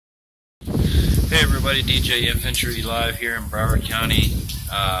Hey everybody, DJ Infantry live here in Broward County,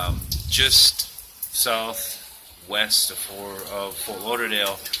 just southwest of Fort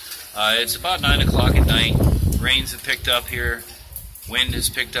Lauderdale. It's about 9 o'clock at night. Rains have picked up here. Wind has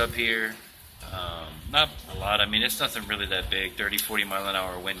picked up here. Not a lot. I mean, it's nothing really that big. 30-40 mile an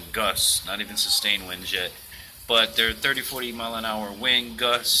hour wind gusts. Not even sustained winds yet. But they're 30-40 mile an hour wind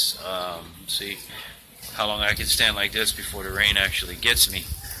gusts. See how long I can stand like this before the rain actually gets me.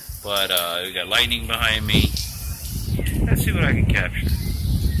 But we got lightning behind me. Let's see what I can capture.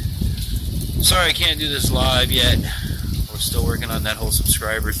 Sorry I can't do this live yet. We're still working on that whole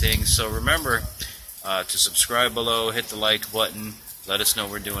subscriber thing. So remember to subscribe below, hit the like button. Let us know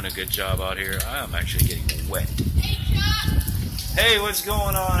we're doing a good job out here. I'm actually getting wet. Hey, John. Hey, what's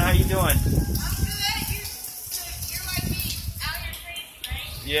going on? How you doing? I'm good. You're like me, out here crazy,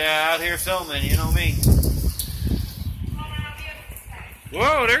 right? Yeah, out here filming. You know me.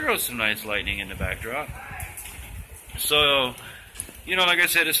 Whoa, there goes some nice lightning in the backdrop. So, you know, like I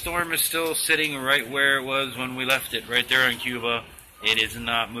said, the storm is still sitting right where it was when we left it, right there in Cuba. It is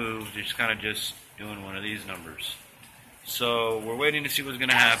not moved. It's kind of just doing one of these numbers. So, we're waiting to see what's going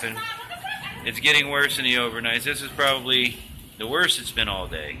to happen. It's getting worse in the overnights. This is probably the worst it's been all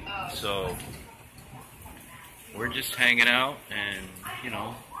day. So, we're just hanging out and, you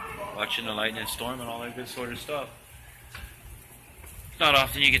know, watching the lightning storm and all that good sort of stuff. Not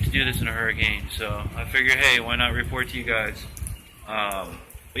often you get to do this in a hurricane, so I figure, hey, why not report to you guys? But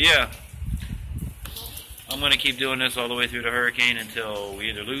yeah, I'm going to keep doing this all the way through the hurricane until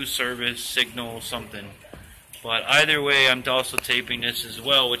we either lose service, signal, something. But either way, I'm also taping this as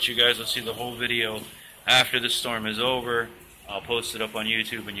well, which you guys will see the whole video after the storm is over. I'll post it up on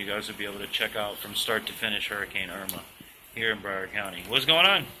YouTube, and you guys will be able to check out from start to finish Hurricane Irma here in Broward County. What's going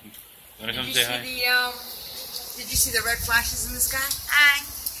on? You want to come say hi? Did you see the red flashes in the sky? Hi.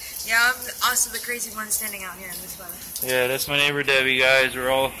 Yeah, I'm also the crazy one standing out here in this weather. Yeah, that's my neighbor Debbie, guys. We're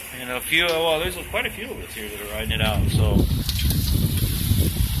all, you know, there's quite a few of us here that are riding it out, so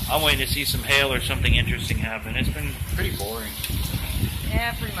I'm waiting to see some hail or something interesting happen. It's been pretty boring.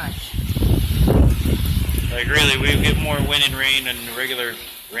 Yeah, pretty much. Like, really, we get more wind and rain than the regular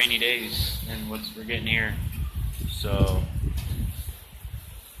rainy days than what we're getting here, so.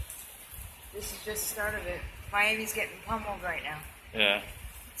 This is just the start of it. Miami's getting pummeled right now. Yeah.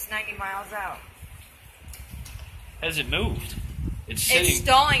 It's 90 miles out. Has it moved? It's sitting. It's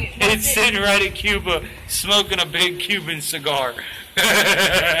stalling. It's sitting right at Cuba, smoking a big Cuban cigar. Once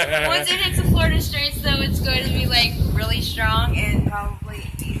it hits the Florida Straits, though, it's going to be like really strong and probably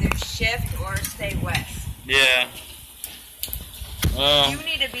either shift or stay west. Yeah. You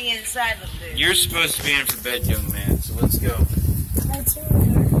need to be inside the booth. You're supposed to be in for bed, young man. So let's go. That's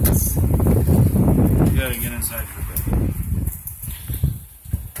hurts. You gotta get inside for bed.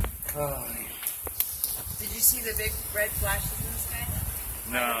 Oh. Did you see the big red flashes in the sky?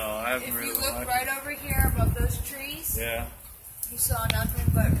 No, I haven't really. If you look right over here above those trees, yeah, you saw nothing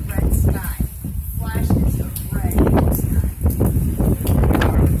but red sky. Flashes of red in the sky.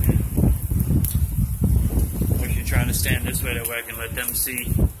 Actually trying to stand this way, that way I can let them see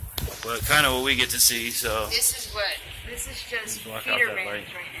what we get to see. So this is just feeder bands right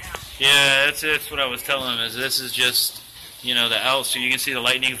now. Yeah, that's what I was telling them. This is just, you know, the out, so you can see the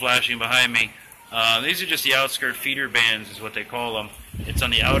lightning flashing behind me. These are just the outskirt feeder bands, is what they call them. It's on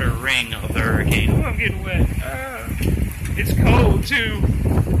the outer ring of the hurricane. Oh, I'm getting wet. It's cold too.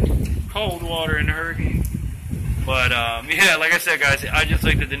 Cold water in the hurricane. But yeah, like I said, guys, I just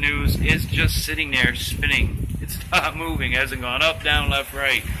think that the news is just sitting there spinning. It's not moving. It hasn't gone up, down, left,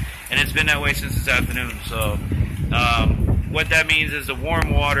 right, and it's been that way since this afternoon. So. What that means is the warm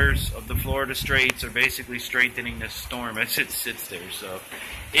waters of the Florida Straits are basically strengthening this storm as it sits there. So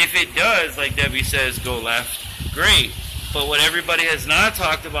if it does, like Debbie says, go left, great. But what everybody has not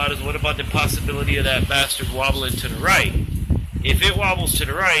talked about is what about the possibility of that bastard wobbling to the right? If it wobbles to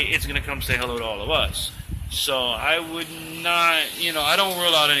the right, it's going to come say hello to all of us. So I would not, you know, I don't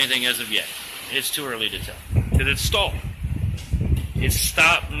rule out anything as of yet. It's too early to tell. Because it's stalled. It's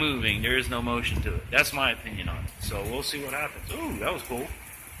stopped moving. There is no motion to it. That's my opinion on it. So we'll see what happens. Ooh, that was cool.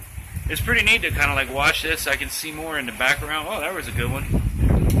 It's pretty neat to kind of like watch this. I can see more in the background. Oh, that was a good one.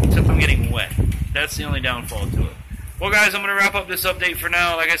 Except I'm getting wet. That's the only downfall to it. Well, guys, I'm going to wrap up this update for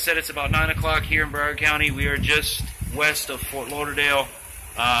now. Like I said, it's about 9 o'clock here in Broward County. We are just west of Fort Lauderdale.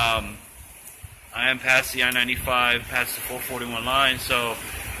 I am past the I-95, past the 441 line, so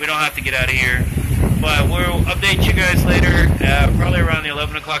we don't have to get out of here. But we'll update you guys later, probably around the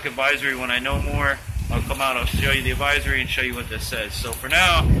 11 o'clock advisory. When I know more, I'll come out, I'll show you the advisory and show you what this says. So for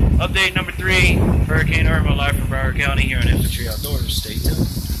now, update number 3, Hurricane Irma live from Broward County here on Infantry Outdoors. Stay tuned.